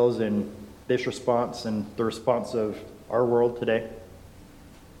parallels in this response and the response of our world today?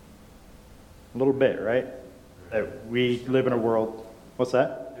 A little bit, right? That we live in a world. What's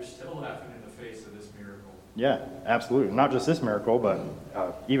that? They're still laughing in the face of this miracle. Yeah, absolutely. Not just this miracle, but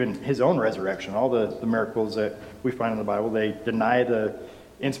even his own resurrection. All the miracles that we find in the Bible, they deny the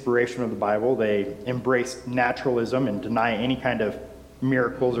inspiration of the Bible. They embrace naturalism and deny any kind of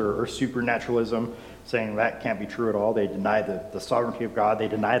miracles or supernaturalism, saying that can't be true at all. They deny the sovereignty of God. They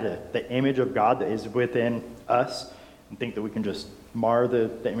deny the image of God that is within us and think that we can just mar the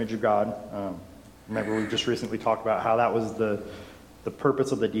image of God. Remember, we just recently talked about how that was the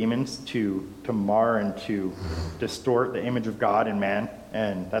purpose of the demons, to mar and to distort the image of God in man,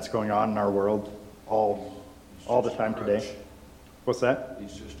 and that's going on in our world all the time today. What's that?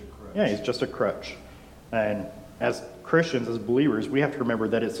 He's just a crutch. Yeah, he's just a crutch. And as Christians, as believers, we have to remember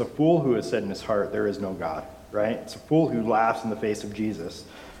that it's a fool who has said in his heart, "There is no God," right? It's a fool who laughs in the face of Jesus.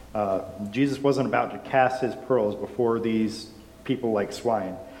 Jesus wasn't about to cast his pearls before these people like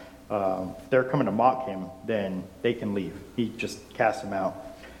swine. If they're coming to mock him, then they can leave. He just casts them out.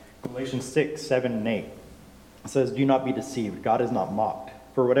 Galatians 6, 7, and 8 says, "Do not be deceived. God is not mocked.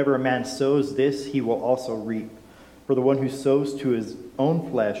 For whatever a man sows, this he will also reap. For the one who sows to his own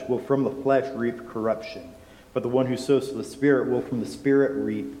flesh will from the flesh reap corruption. But the one who sows to the Spirit will from the Spirit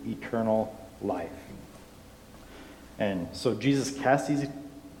reap eternal life." And so Jesus casts these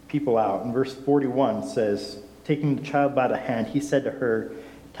people out. And verse 41 says, taking the child by the hand, he said to her,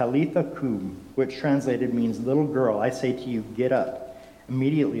 "Talitha cum," which translated means, "Little girl, I say to you, get up."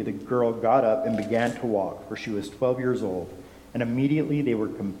 Immediately the girl got up and began to walk, for she was 12 years old. And immediately they were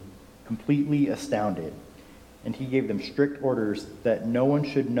completely astounded. And he gave them strict orders that no one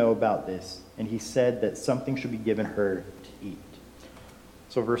should know about this. And he said that something should be given her to eat.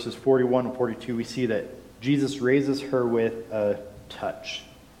 So verses 41 and 42, we see that Jesus raises her with a touch.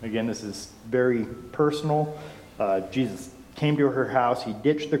 Again, this is very personal. Jesus came to her house. He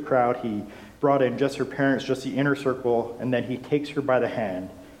ditched the crowd. He brought in just her parents, just the inner circle, and then he takes her by the hand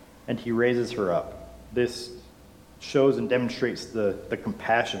and he raises her up. This shows and demonstrates the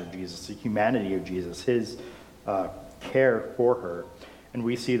compassion of Jesus, the humanity of Jesus, his care for her. And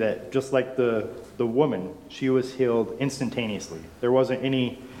we see that just like the woman, she was healed instantaneously. There wasn't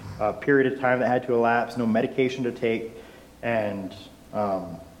any period of time that had to elapse, no medication to take, and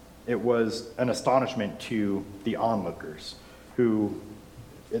it was an astonishment to the onlookers, who,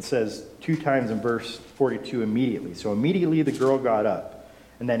 it says 2 times in verse 42, immediately. So immediately the girl got up,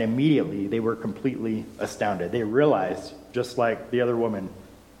 and then immediately they were completely astounded. They realized, just like the other woman,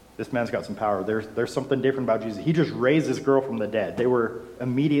 this man's got some power. There's something different about Jesus. He just raised this girl from the dead. They were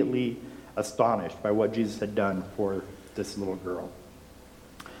immediately astonished by what Jesus had done for this little girl.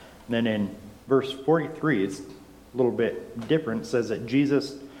 And then in verse 43, it's a little bit different. It says that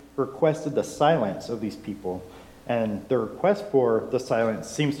Jesus requested the silence of these people And the request for the silence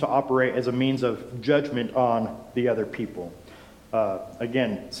seems to operate as a means of judgment on the other people.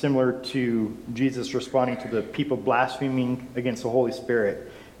 Again, similar to Jesus responding to the people blaspheming against the Holy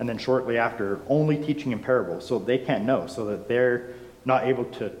Spirit, and then shortly after, only teaching in parables, so they can't know, so that they're not able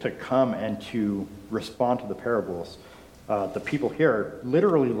to come and to respond to the parables. The people here are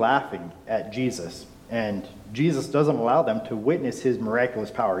literally laughing at Jesus, and Jesus doesn't allow them to witness his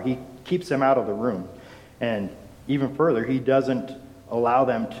miraculous power. He keeps them out of the room. And even further, he doesn't allow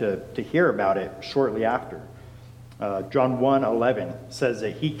them to hear about it shortly after. John 1:11 says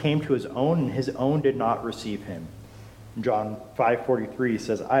that he came to his own, and his own did not receive him. John 5:43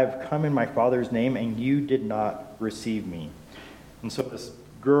 says, I have come in my Father's name, and you did not receive me. And so this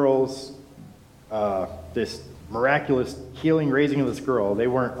girl's, this miraculous healing, raising of this girl, they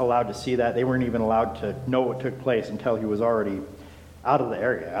weren't allowed to see that. They weren't even allowed to know what took place until he was already out of the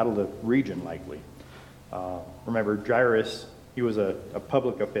area, out of the region likely. Remember, Jairus, he was a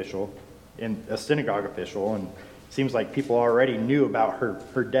public official, and a synagogue official, and it seems like people already knew about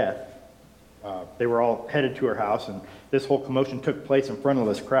her death. They were all headed to her house, and this whole commotion took place in front of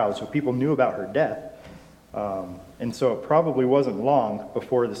this crowd, so people knew about her death. And so it probably wasn't long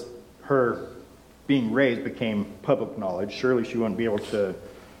before her being raised became public knowledge. Surely she wouldn't be able to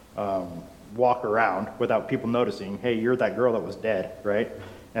walk around without people noticing, hey, you're that girl that was dead, right?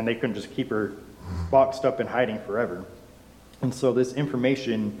 And they couldn't just keep her boxed up in hiding forever. And so this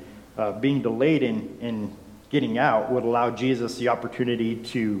information being delayed in getting out would allow Jesus the opportunity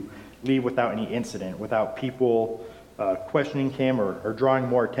to leave without any incident, without people questioning him or drawing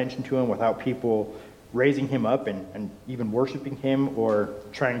more attention to him, without people raising him up and even worshiping him or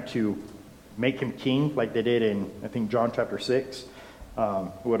trying to make him king like they did in, I think, John chapter 6.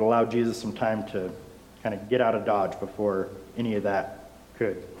 Would allow Jesus some time to kind of get out of Dodge before any of that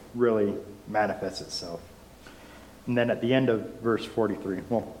could really manifest itself. And then at the end of verse 43,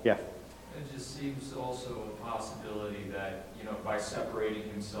 well, yeah. It just seems also a possibility that, by separating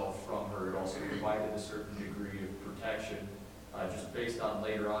himself from her, it also provided a certain degree of protection. Just based on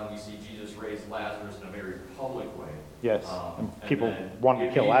later on, we see Jesus raise Lazarus in a very public way. Yes, and people then wanted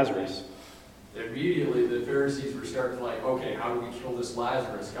to kill Lazarus. Immediately, the Pharisees were starting to okay, how do we kill this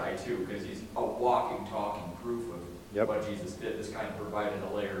Lazarus guy too? Because he's a walking, talking proof of what Jesus did. This kind of provided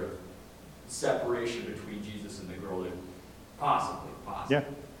a layer of separation between Jesus and the girl that possibly. Yeah,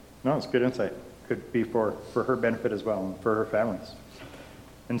 no, it's good insight. Could be for her benefit as well and for her families.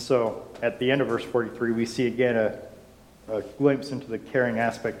 And so at the end of verse 43, we see again a glimpse into the caring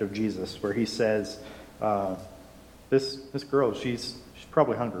aspect of Jesus, where he says, this girl, she's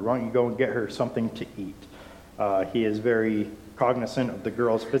probably hungry. Why don't you go and get her something to eat? He is very cognizant of the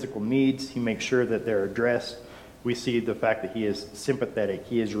girl's physical needs. He makes sure that they're addressed. We see the fact that he is sympathetic.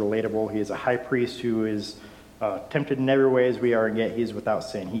 He is relatable. He is a high priest who is tempted in every way as we are, and yet he is without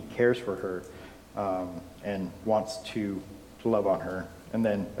sin. He cares for her and wants to love on her. And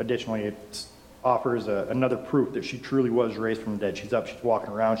then additionally, it offers another proof that she truly was raised from the dead. She's up, she's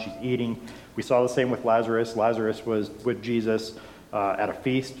walking around, she's eating. We saw the same with Lazarus. Lazarus was with Jesus at a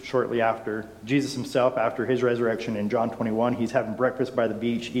feast shortly after. Jesus himself, after his resurrection in John 21, he's having breakfast by the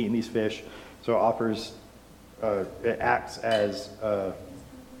beach, eating these fish. So it acts as a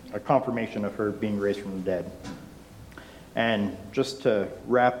confirmation of her being raised from the dead. And just to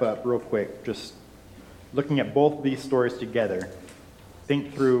wrap up real quick, just looking at both of these stories together,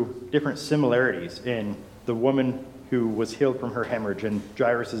 think through different similarities in the woman who was healed from her hemorrhage and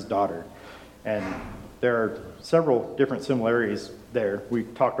Jairus' daughter. And there are several different similarities there. We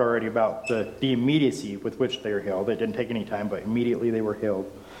talked already about the immediacy with which they were healed. It didn't take any time, but immediately they were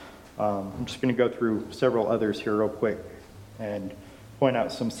healed. I'm just going to go through several others here real quick and point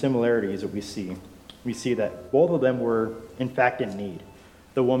out some similarities that we see. We see that both of them were, in fact, in need.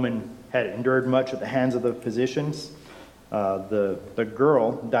 The woman had endured much at the hands of the physicians. The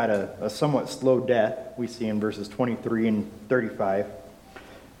girl died a somewhat slow death, we see in verses 23 and 35.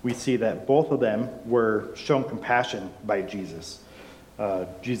 We see that both of them were shown compassion by Jesus.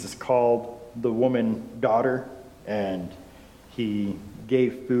 Jesus called the woman daughter, and he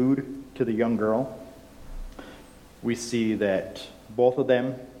gave food to the young girl. We see that both of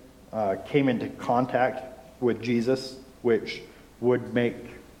them came into contact with Jesus, which would make,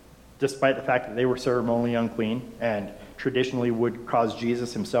 despite the fact that they were ceremonially unclean and traditionally would cause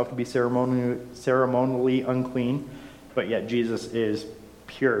Jesus himself to be ceremonially unclean, but yet Jesus is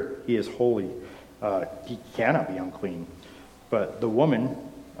pure. He is holy. He cannot be unclean. But the woman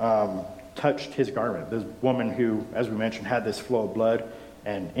touched his garment. This woman who, as we mentioned, had this flow of blood,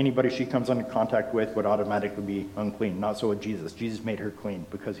 and anybody she comes into contact with would automatically be unclean. Not so with Jesus. Jesus made her clean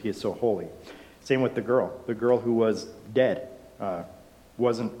because he is so holy. Same with the girl who was dead,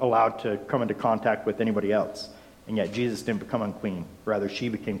 wasn't allowed to come into contact with anybody else. And yet Jesus didn't become unclean. Rather, she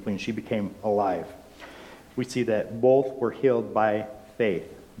became clean. She became alive. We see that both were healed by faith.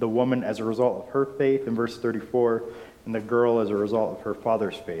 The woman as a result of her faith in verse 34, and the girl as a result of her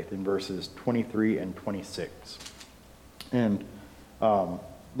father's faith in verses 23 and 26. And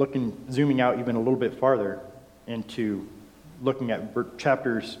zooming out even a little bit farther into looking at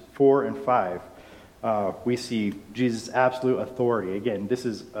chapters 4 and 5, we see Jesus' absolute authority. Again, this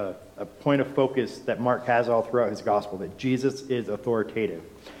is a point of focus that Mark has all throughout his gospel, that Jesus is authoritative.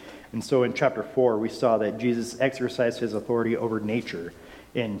 And so in chapter 4, we saw that Jesus exercised his authority over nature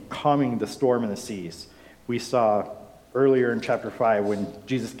in calming the storm and the seas. We saw earlier in chapter 5 when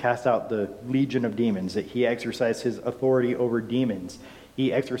Jesus cast out the legion of demons, that he exercised his authority over demons.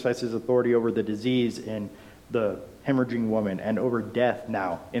 He exercised his authority over the disease in the hemorrhaging woman and over death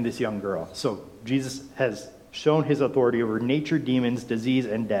now in this young girl. So Jesus has shown his authority over nature, demons, disease,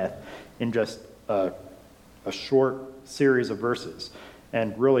 and death in just a short series of verses.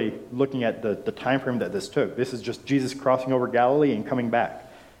 And really looking at the time frame that this took, this is just Jesus crossing over Galilee and coming back.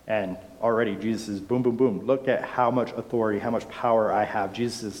 And already Jesus is boom, boom, boom. Look at how much authority, how much power I have.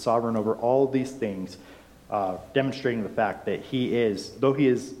 Jesus is sovereign over all of these things, demonstrating the fact that he is, though he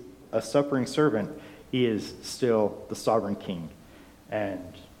is a suffering servant, he is still the sovereign king. And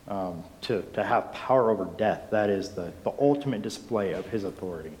to have power over death, that is the ultimate display of his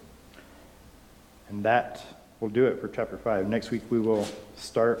authority. And that will do it for chapter 5. Next week we will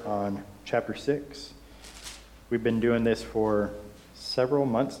start on chapter 6. We've been doing this for several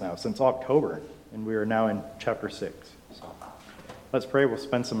months now, since October, and we are now in chapter 6. So let's pray. We'll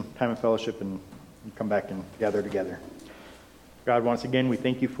spend some time in fellowship and come back and gather together. God, once again, we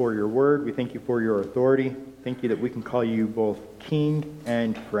thank you for your word. We thank you for your authority. Thank you that we can call you both king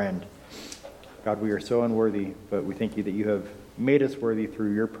and friend. God, we are so unworthy, but we thank you that you have made us worthy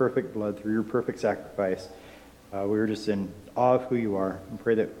through your perfect blood, through your perfect sacrifice. We are just in awe of who you are, and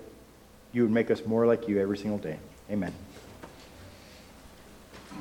pray that you would make us more like you every single day. Amen.